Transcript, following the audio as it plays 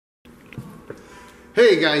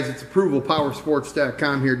Hey guys, it's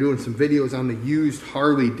ApprovalPowersports.com here doing some videos on the used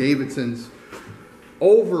Harley Davidsons.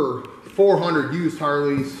 Over 400 used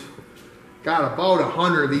Harleys. Got about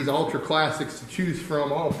 100 of these ultra classics to choose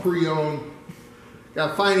from, all pre-owned.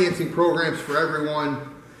 Got financing programs for everyone.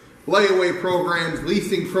 Layaway programs,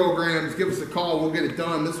 leasing programs. Give us a call, we'll get it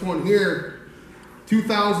done. This one here,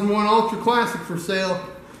 2001 Ultra Classic for sale.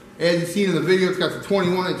 As you've seen in the video, it's got the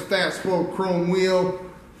 21-inch fast flow chrome wheel.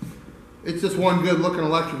 It's just one good looking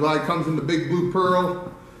electric glide. Comes in the big blue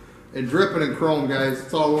pearl and dripping in chrome, guys.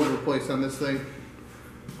 It's all over the place on this thing.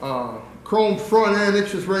 Chrome front end,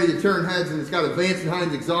 it's just ready to turn heads, and it's got a Vance &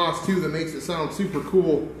 Hines exhaust too that makes it sound super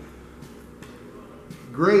cool.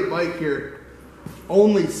 Great bike here.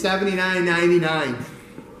 Only $79.99.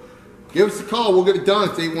 Give us a call, we'll get it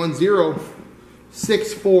done. It's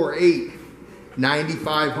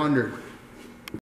 810-648-9500.